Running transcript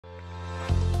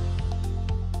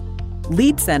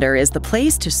LeadCENTER is the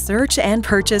place to search and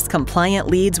purchase compliant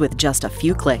leads with just a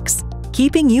few clicks,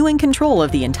 keeping you in control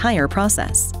of the entire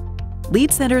process.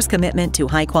 LeadCENTER's commitment to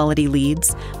high-quality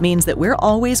leads means that we're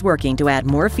always working to add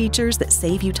more features that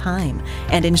save you time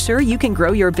and ensure you can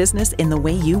grow your business in the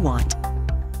way you want.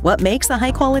 What makes a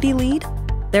high-quality lead?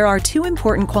 There are two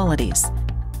important qualities.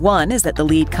 One is that the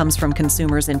lead comes from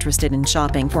consumers interested in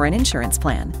shopping for an insurance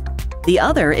plan. The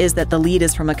other is that the lead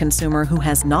is from a consumer who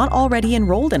has not already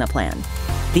enrolled in a plan.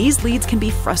 These leads can be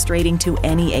frustrating to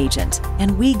any agent,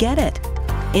 and we get it.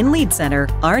 In LeadCENTER,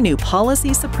 our new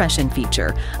policy suppression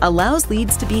feature allows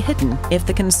leads to be hidden if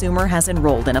the consumer has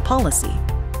enrolled in a policy.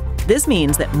 This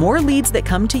means that more leads that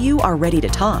come to you are ready to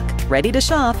talk, ready to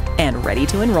shop, and ready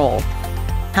to enroll.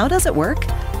 How does it work?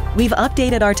 We've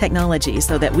updated our technology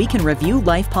so that we can review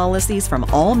life policies from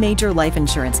all major life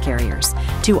insurance carriers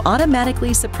to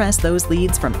automatically suppress those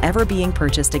leads from ever being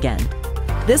purchased again.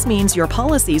 This means your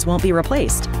policies won't be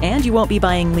replaced, and you won't be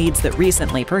buying leads that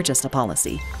recently purchased a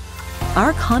policy.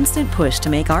 Our constant push to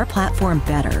make our platform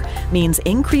better means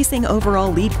increasing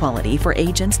overall lead quality for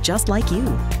agents just like you.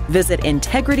 Visit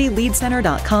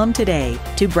integrityleadcenter.com today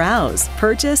to browse,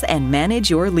 purchase, and manage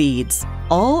your leads,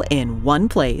 all in one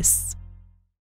place.